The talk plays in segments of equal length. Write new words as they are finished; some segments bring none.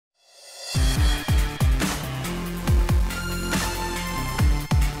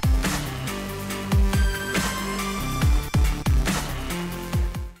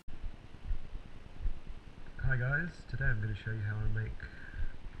going to show you how I make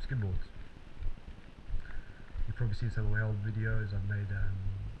skimboards. You've probably seen some of my old videos. I've made a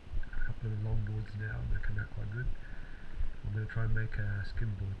couple of longboards now and they come out quite good. I'm going to try and make a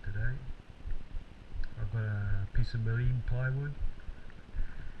skimboard today. I've got a piece of marine plywood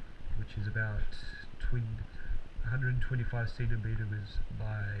which is about 125 centimeters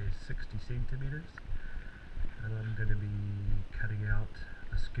by 60 centimeters, and I'm going to be cutting out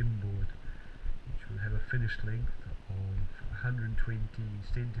a skimboard which will have a finished length of 120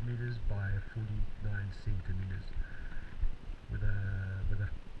 centimeters by 49 centimeters with a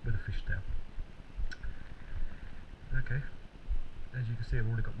fishtail. Okay, as you can see, I've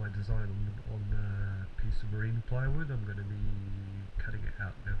already got my design on a piece of marine plywood. I'm going to be cutting it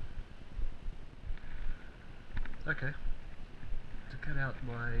out now. Okay, to cut out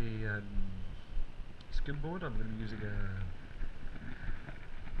my skimboard, I'm going to be using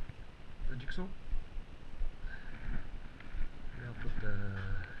a jigsaw. Now I'll put the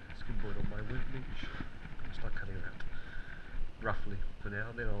skimboard on my workbench and start cutting it out, roughly for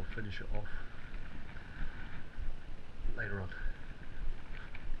now, then I'll finish it off later on.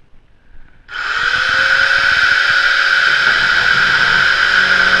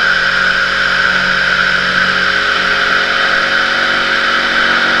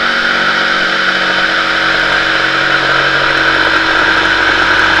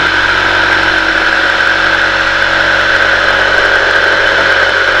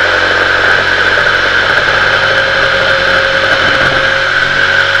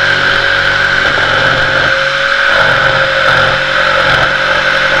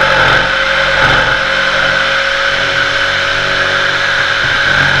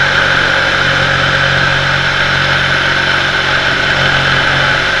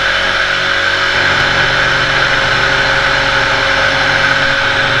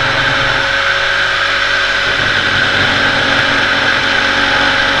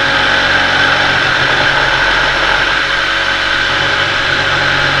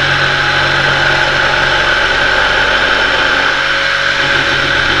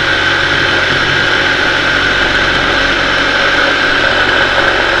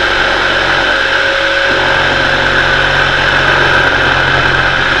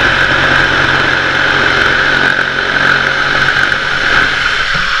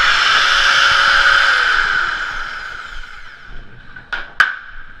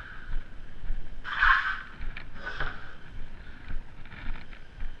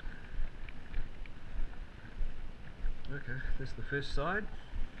 Okay, that's the first side.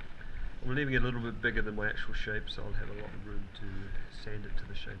 I'm leaving it a little bit bigger than my actual shape, so I'll have a lot of room to sand it to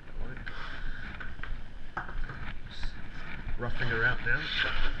the shape I like. Just roughing her out now.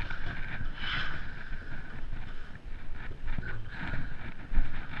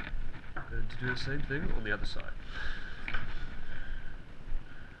 And to do the same thing on the other side.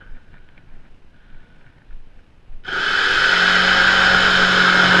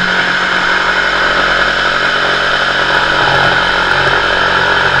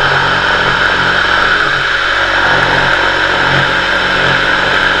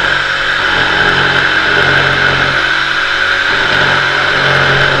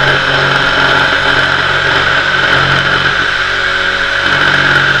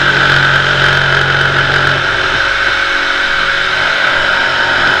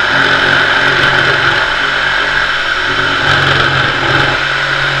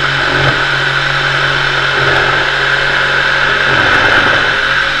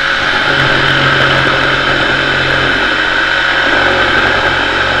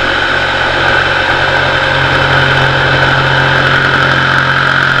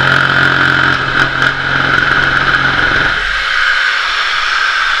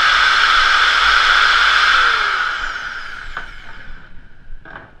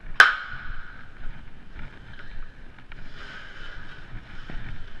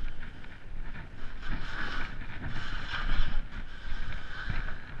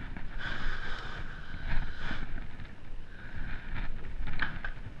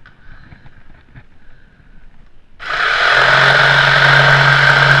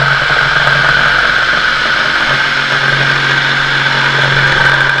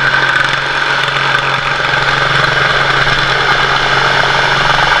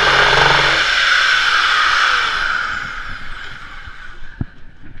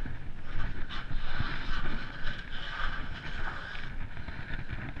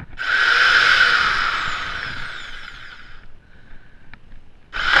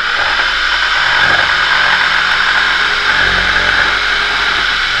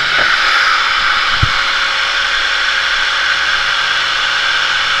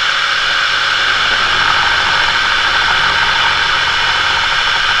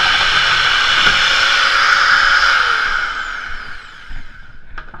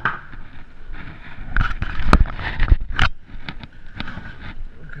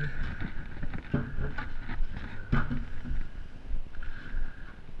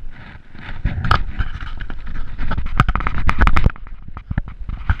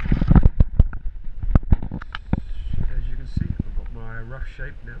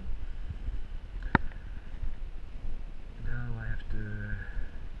 now. Now I have to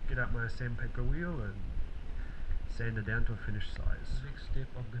get out my sandpaper wheel and sand it down to a finished size. The next step,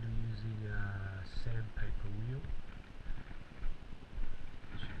 I'm going to be using a sandpaper wheel.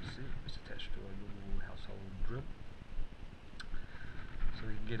 As you can see, it's attached to a normal household drill, so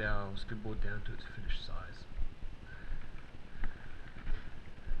we can get our skimboard down to its finished size.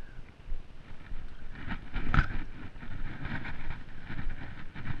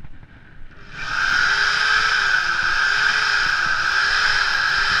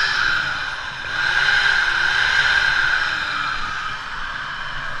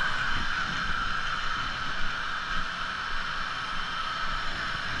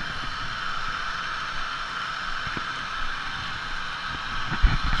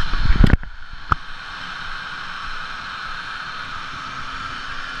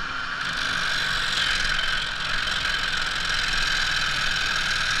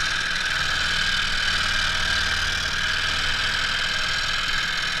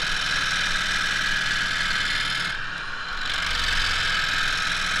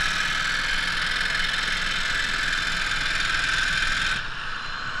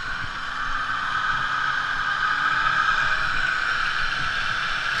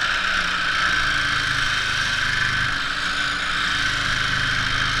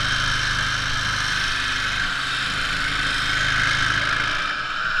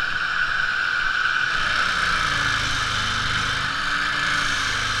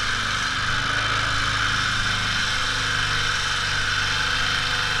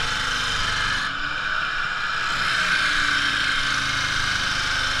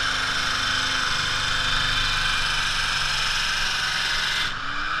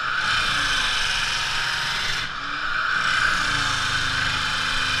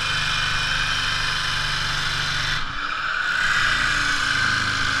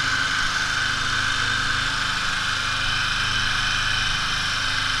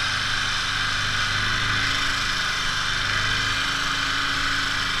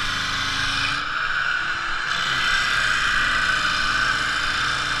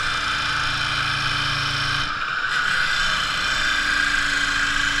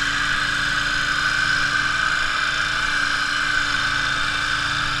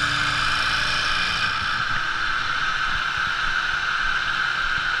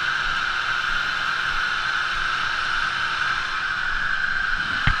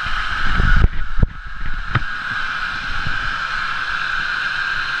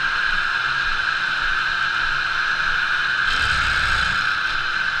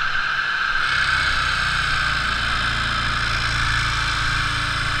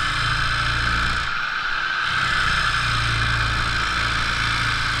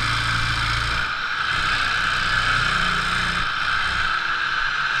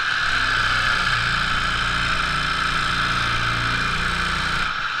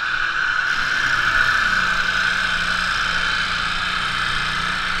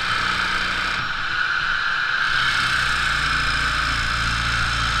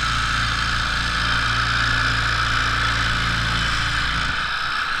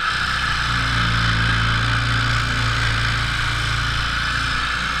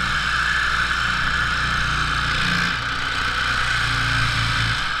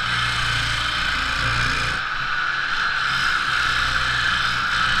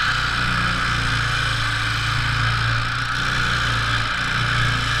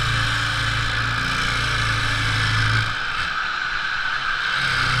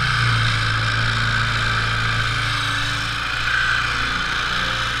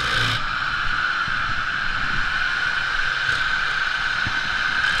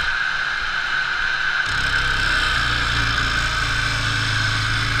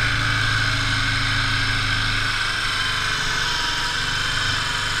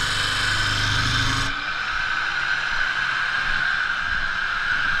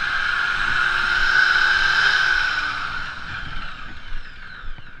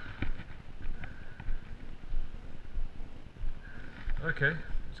 Okay,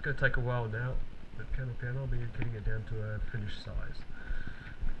 it's going to take a while now, but piano I'll be getting it down to a finished size.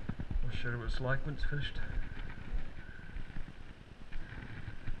 I'll show you what it's like when it's finished.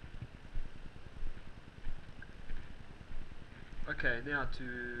 Okay, now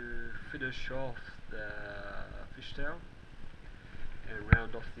to finish off the fishtail and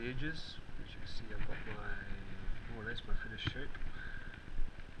round off the edges. As you can see, I've got more or less my finished shape.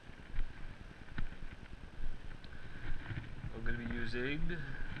 I'm going to be using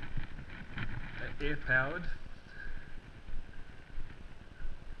air-powered.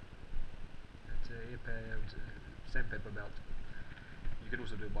 It's an air-powered sandpaper belt. You can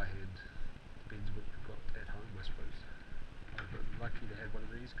also do it by hand. Depends what you've got at home, I suppose. I was lucky to have one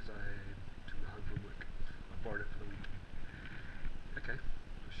of these because I took it home from work. I borrowed it for the week. Okay,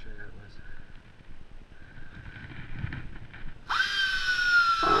 I'll show you how it was.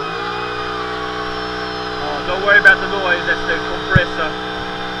 Oh, don't worry about the noise, that's the compressor.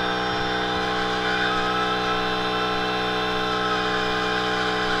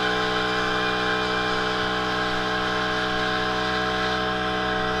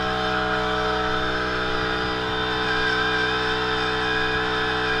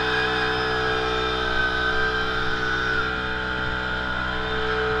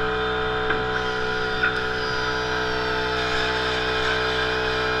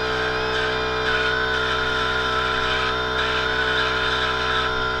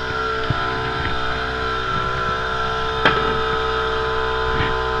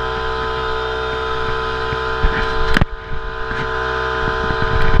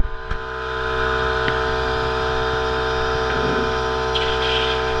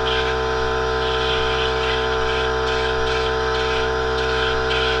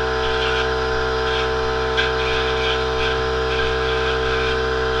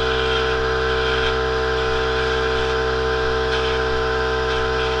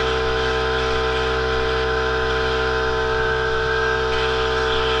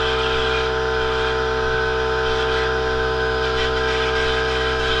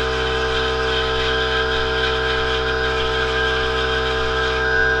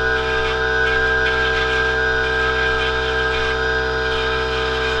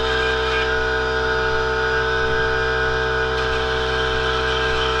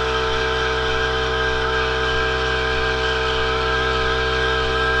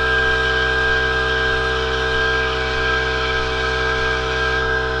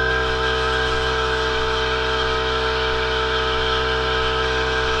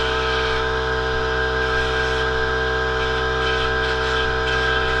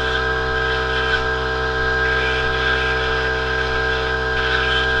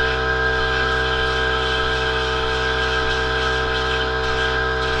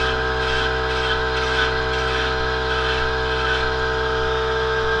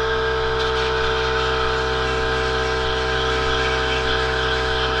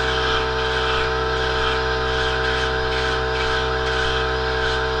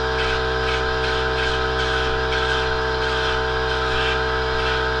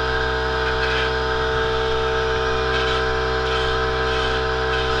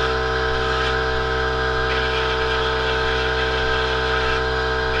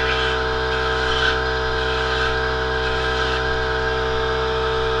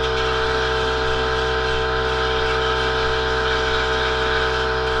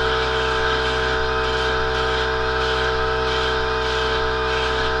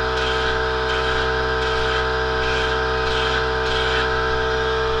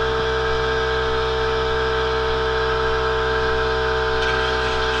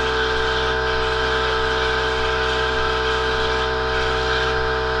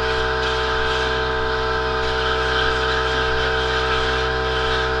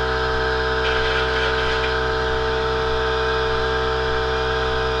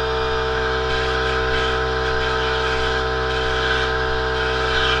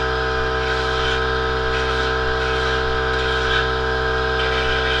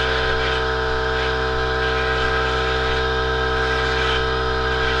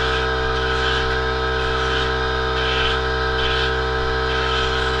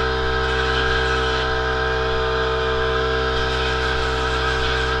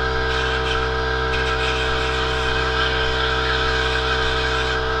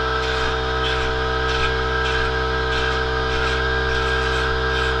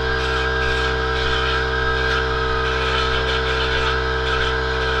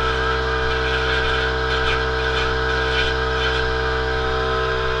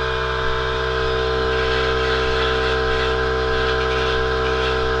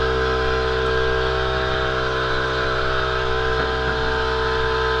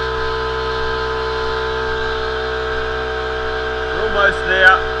 almost there.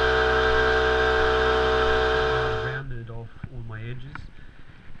 I rounded off all my edges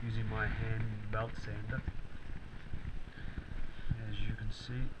using my hand belt sander. As you can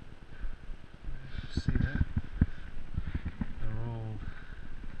see that? They're all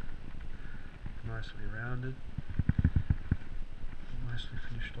nicely rounded. Nicely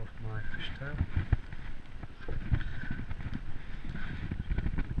finished off my fishtail. You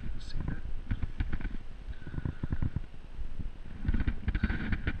can see that.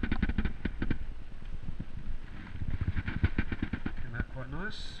 Came out quite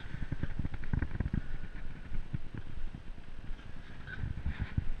furnace.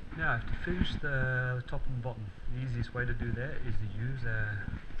 Now to finish the top and bottom, the easiest way to do that is to use a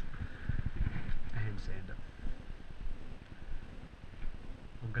hand sander.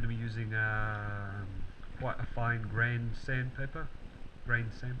 I'm going to be using quite a fine grain sandpaper,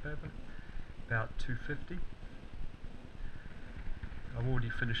 about 250. I've already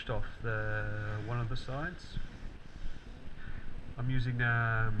finished off one of the sides. I'm using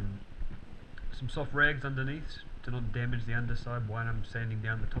some soft rags underneath to not damage the underside while I'm sanding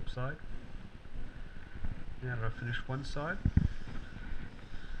down the top side. Now that I've finished one side,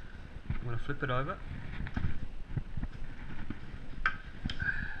 I'm going to flip it over.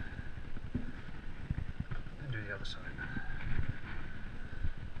 And do the other side.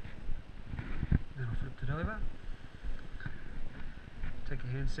 Then I flipped it over. Take a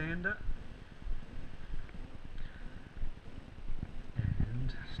hand sander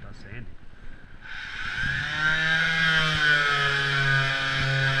and start sanding.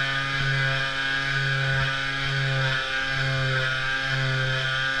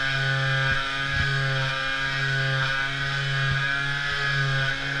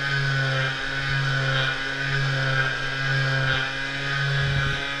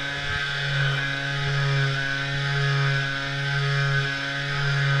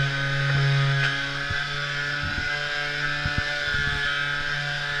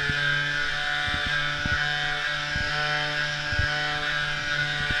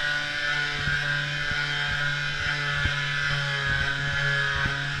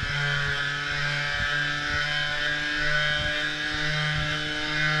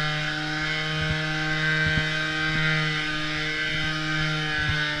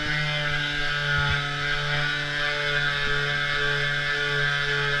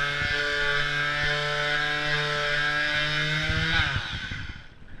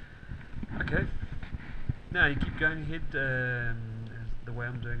 Okay, now you keep going ahead the way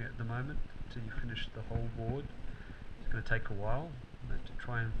I'm doing it at the moment until you finish the whole board. It's going to take a while to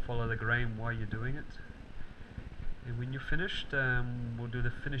try and follow the grain while you're doing it. And when you're finished, we'll do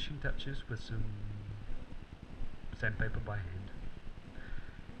the finishing touches with some sandpaper by hand.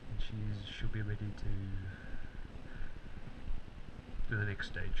 And she'll be ready to do the next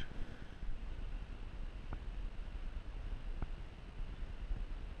stage.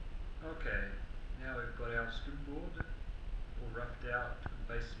 Okay, now we've got our skimboard all roughed out,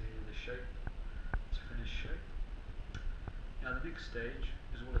 basically the shape, its finished shape. Now the next stage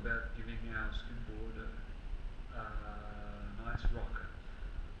is all about giving our skimboard a nice rocker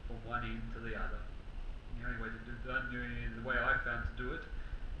from one end to the other. And the only way to do that, the way I found to do it,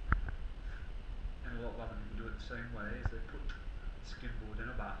 and a lot of other people do it the same way, is they put the skimboard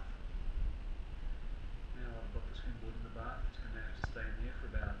in a bath. Now I've got the skimboard in the bath, it's going to have to stay in there for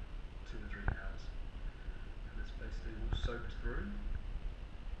about 2 or 3 hours. And it's basically all soaked through.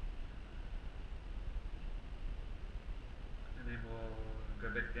 And then we'll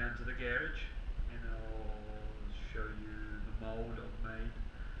go back down to the garage and I'll show you the mould I've made.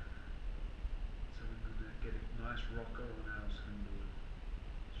 So we're going to get a nice rocker on our skimboard.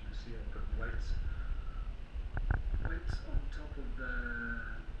 As you can see, I've put weights on top of the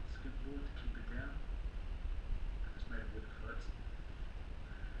skimboard to keep it down. It's made of wood floats.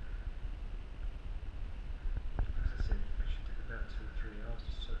 As I said, it should take about 2 or 3 hours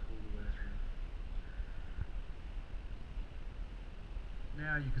to soak all the way through.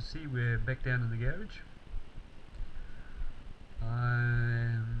 Now you can see we're back down in the garage.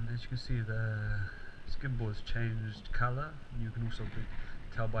 As you can see, the skimboard's changed colour. You can also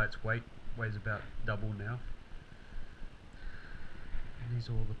tell by its weight, weighs about double now. And these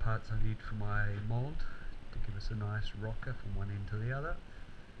are all the parts I need for my mould to give us a nice rocker from one end to the other.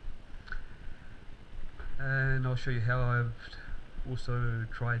 And I'll show you how I've also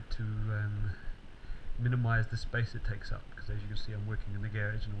tried to minimise the space it takes up, because as you can see I'm working in the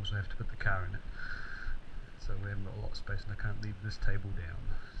garage and also have to put the car in it. So we haven't got a lot of space and I can't leave this table down.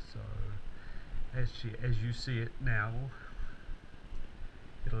 So as you see it now,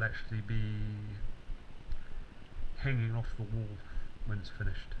 it'll actually be hanging off the wall when it's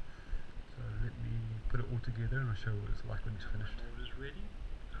finished. So let me put it all together and I'll show you what it's like when it's finished. The mould is ready.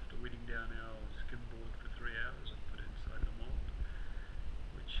 After wetting down our skimboard for 3 hours, I've put it inside the mould,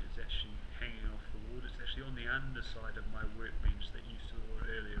 which is actually hanging off the wall. It's actually on the underside of my workbench that you saw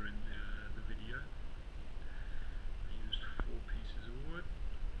earlier in the video. I used 4 pieces of wood.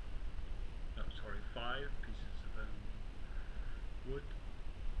 No, sorry, 5 pieces of wood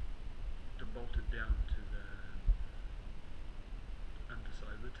to bolt it down to the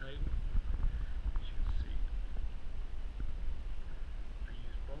underside of the table. As you can see, I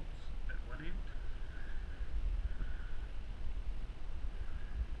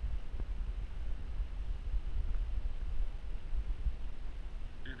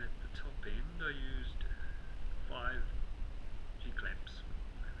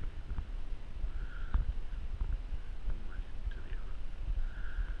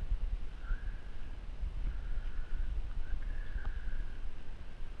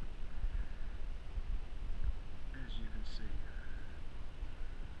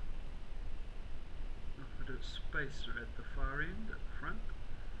a spacer at the far end, at the front,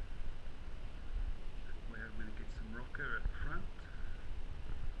 where I'm going to get some rocker at the front.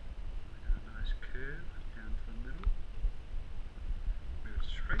 We do a nice curve down to the middle. Move it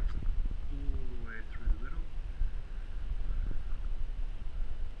straight all the way through the middle.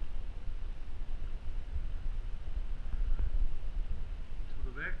 To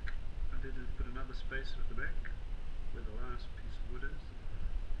the back. I did is put another spacer at the back where the last piece of wood is.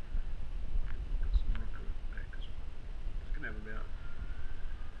 Put some rocker at the back as well. It's going to have about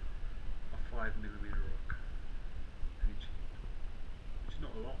a 5mm rock at each end, which is not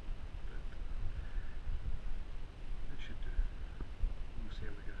a lot, but it should do. We'll see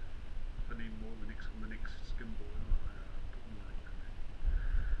how we go. If I need more on the next skimboard, I'll put more rock in there.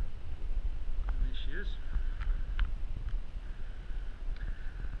 And there she is.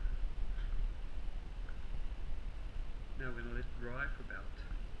 Now we're going to let it dry for about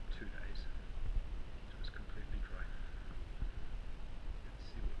 2 days, so it's completely dry. Let's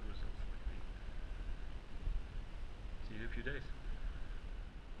see what the results might be. See you in a few days.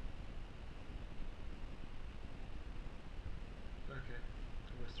 Okay,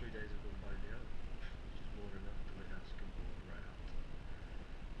 almost 3 days have gone by now, which is more than enough to let our skimboard dry out.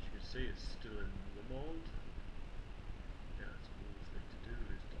 As you can see, it's still in the mould. Now it's all it's left to do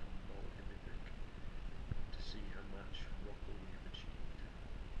is to unmold everything to see how much rocker we have achieved.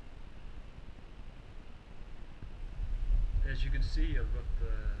 As you can see, I've got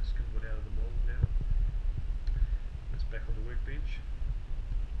the skimboard out of the mould now. It's back on the workbench.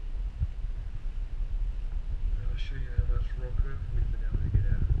 And I'll show you how much rocker we've been able to get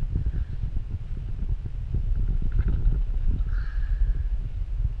out of it.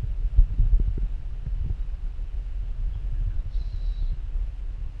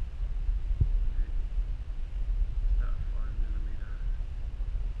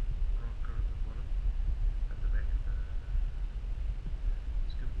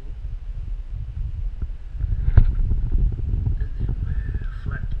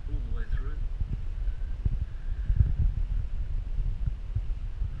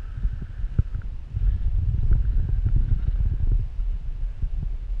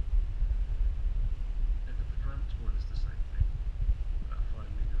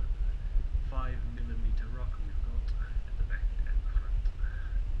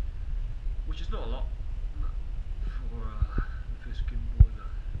 Which is not a lot for the first skimboard, not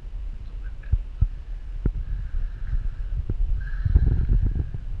that bad.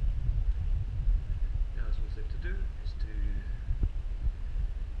 Now what's left to do is to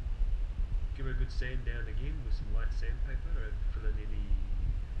give it a good sand down again with some light sandpaper and fill in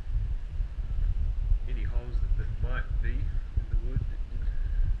any holes that might be in the wood.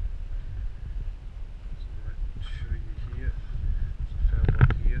 So I might show you here. So I found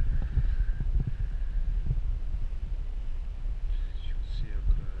one here.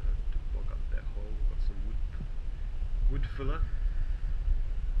 Wood filler,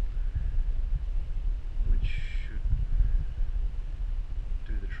 which should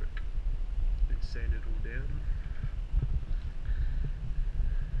do the trick. Let's sand it all down,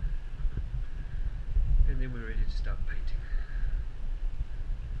 and then we're ready to start painting.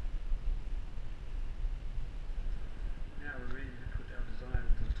 Now we're ready to put our design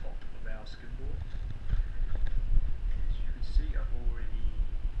onto the top of our skimboard. As you can see, I've already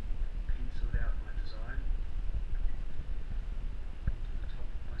penciled out my design.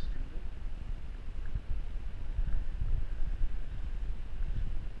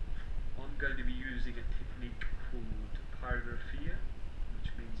 I'm going to be using a technique called pyrographia,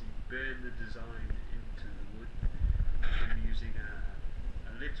 which means you burn the design into the wood. I'm going to be using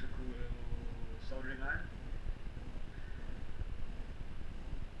an electrical soldering iron to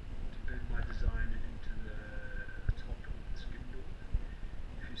burn my design into the top of the skimboard.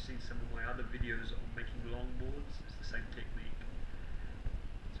 If you've seen some of my other videos on making longboards, it's the same technique.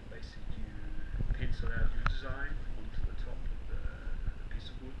 So basically you pencil out your design onto the top of the piece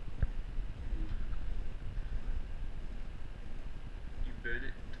of wood. You burn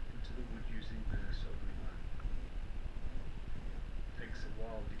it into the wood using the soldering iron. It takes a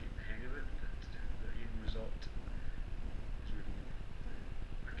while to get the hang of it, but the end result is really good.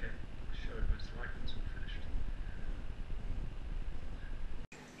 Okay, I'll show you what it's like when it's all finished.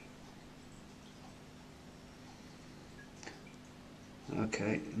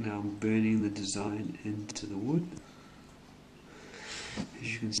 Okay, now I'm burning the design into the wood.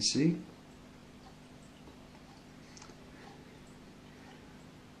 As you can see,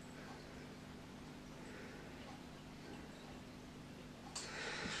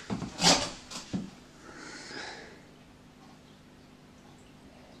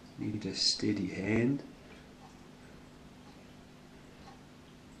 need a steady hand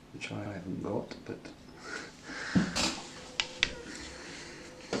which I haven't got, but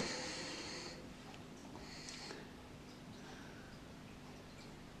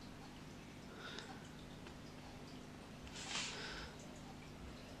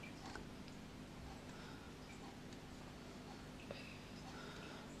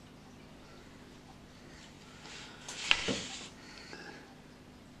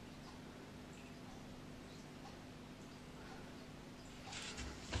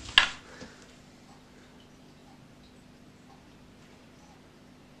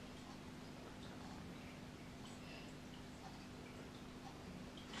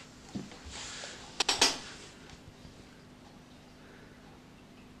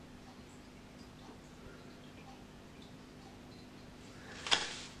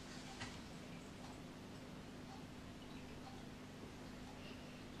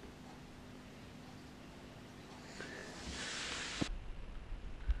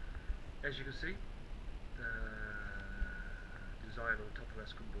as you can see, the design on the top of our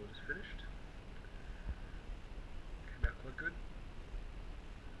skimboard is finished. Came out quite good.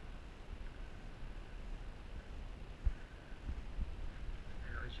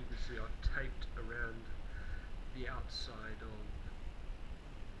 Now, as you can see, I've taped around the outside of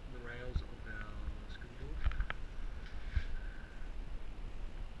the rails of our skimboard.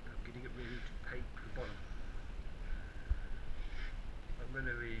 I'm getting it ready to paint the bottom. I'm going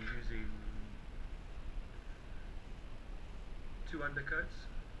to be using 2 undercoats,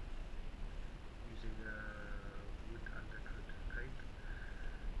 using wood undercoat paint.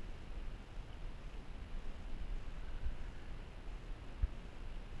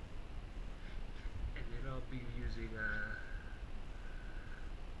 And then I'll be using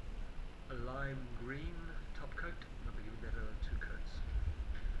a lime green top coat. I'll be giving that 2 coats.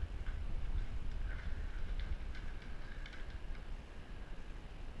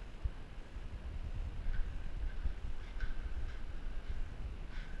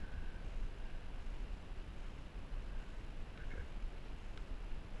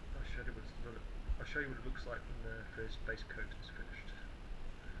 I'll show you what it looks like when the first base coat is finished.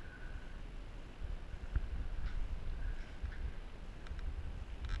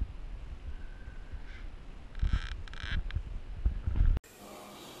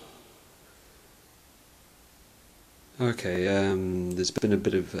 okay, there's been a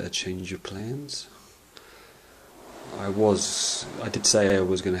bit of a change of plans. I did say I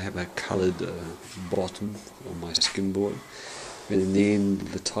was going to have a coloured bottom on my skimboard, but in the end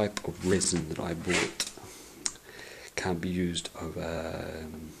the type of resin that I bought can't be used over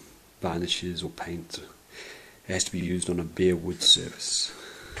varnishes or paint. It has to be used on a bare wood surface.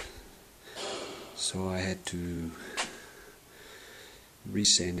 So I had to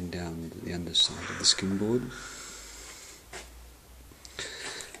resand down the underside of the skimboard.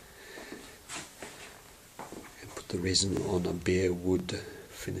 The resin on a bare wood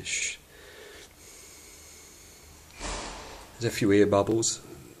finish. There's a few air bubbles,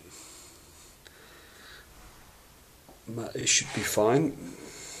 but it should be fine.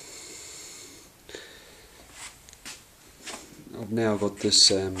 I've now got this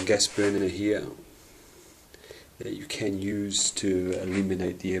gas burner here that you can use to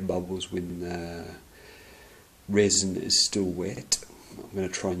eliminate the air bubbles when resin is still wet. I'm going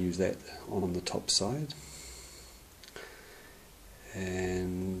to try and use that on the top side.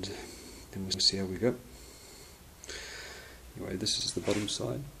 And then we'll see how we go. Anyway, this is the bottom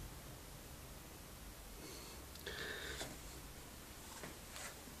side.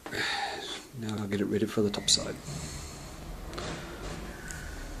 Now I'll get it ready for the top side.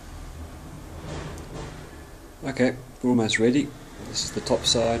 Okay, we're almost ready. This is the top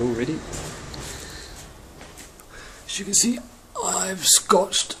side already. As you can see, I've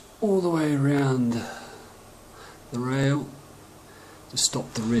scotched all the way around the rail to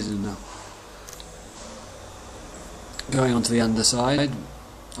stop the resin going onto the underside.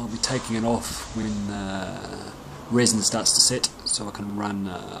 I'll be taking it off when resin starts to set, so I can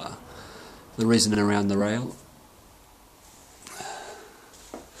run the resin around the rail.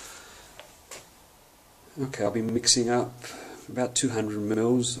 Okay, I'll be mixing up about 200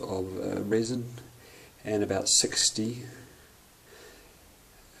 mils of resin and about 60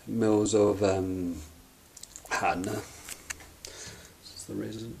 mils of hardener. The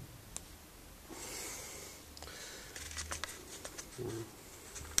resin.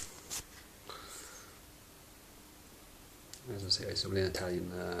 As I say, it's only an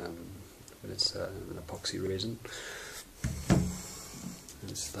Italian, but it's an epoxy resin.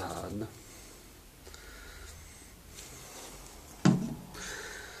 It's the hardener.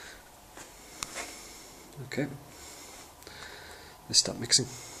 Okay, let's start mixing.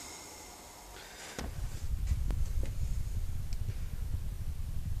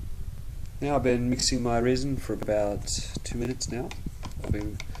 Now I've been mixing my resin for about 2 minutes now. I've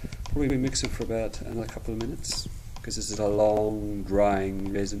been probably mixing for about another couple of minutes because this is a long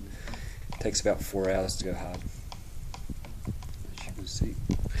drying resin. It takes about 4 hours to go hard, as you can see.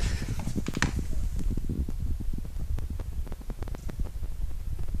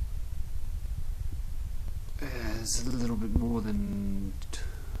 It's a little bit more than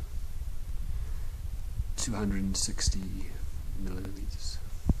 260 milliliters.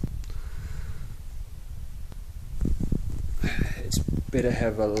 It's better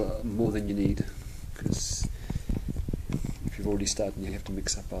have more than you need, because if you've already started and you have to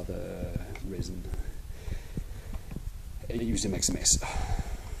mix up other resin, it usually makes a mess.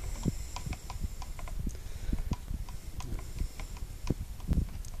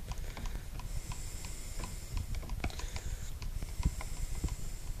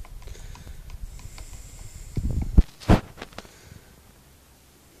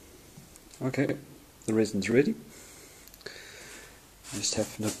 Okay, the resin's ready. Just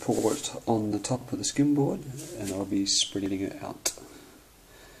have to pour it on the top of the skimboard, and I'll be spreading it out.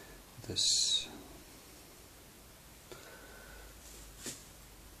 This.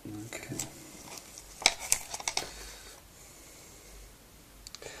 Okay.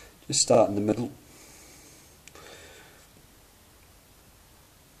 Just start in the middle.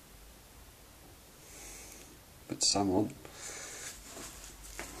 Put some on.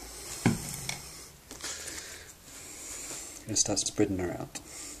 And start spreading her out.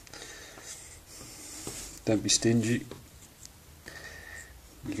 Don't be stingy.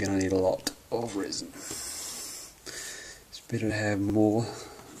 You're going to need a lot of resin. It's better to have more.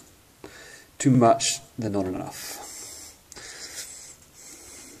 Too much than not enough.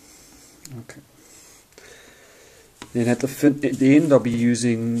 Okay. Then at the end I'll be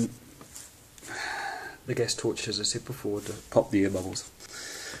using the gas torch, as I said before, to pop the air bubbles,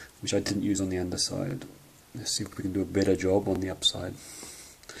 which I didn't use on the underside. Let's see if we can do a better job on the upside.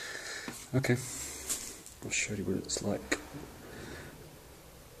 Okay, I'll show you what it's like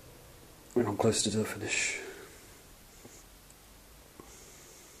when I'm closer to the finish.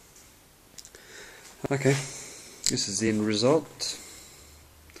 Okay, this is the end result.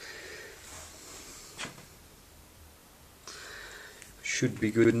 Should be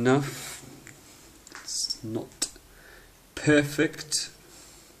good enough. It's not perfect,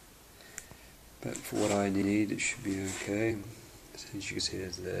 but for what I need, it should be okay. So as you can see,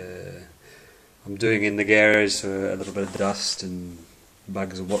 there's I'm doing in the garage, so a little bit of dust and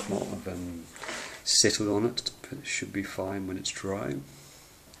bugs and whatnot have settled on it, but it should be fine when it's dry.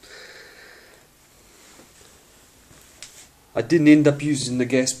 I didn't end up using the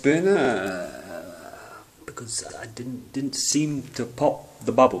gas burner because I didn't seem to pop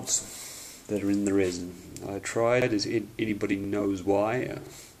the bubbles that are in the resin. I tried, as anybody knows why.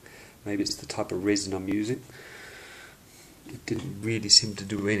 Maybe it's the type of resin I'm using. It didn't really seem to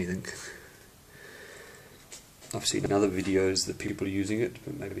do anything. I've seen in other videos that people are using it,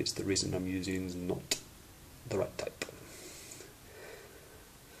 but maybe it's the resin I'm using is not the right type.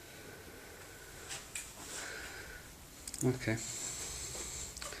 Okay.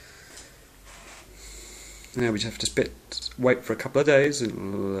 Now we just have to wait for a couple of days and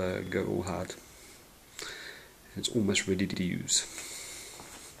it'll go all hard. It's almost ready to use.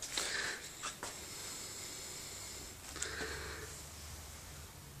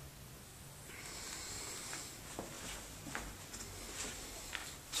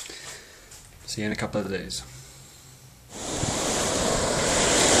 See you in a couple of days.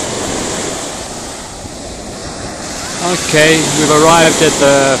 Okay, we've arrived at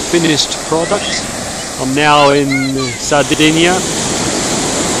the finished product. I'm now in Sardinia.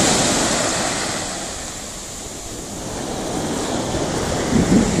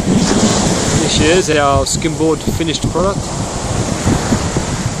 This is our Skimboard finished product.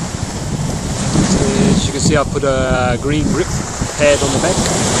 So as you can see, I put a green grip pad on the back.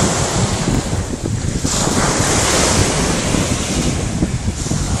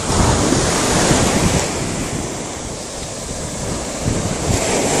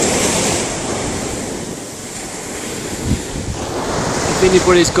 If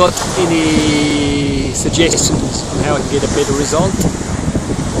anybody's got any suggestions on how I can get a better result,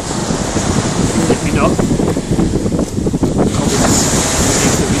 let me know. Comments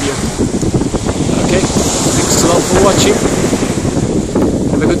underneath the video. Okay, thanks a lot for watching.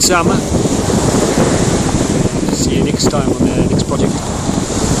 Have a good summer. See you next time on the next project.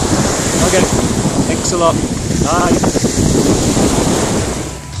 Okay, thanks a lot. Bye.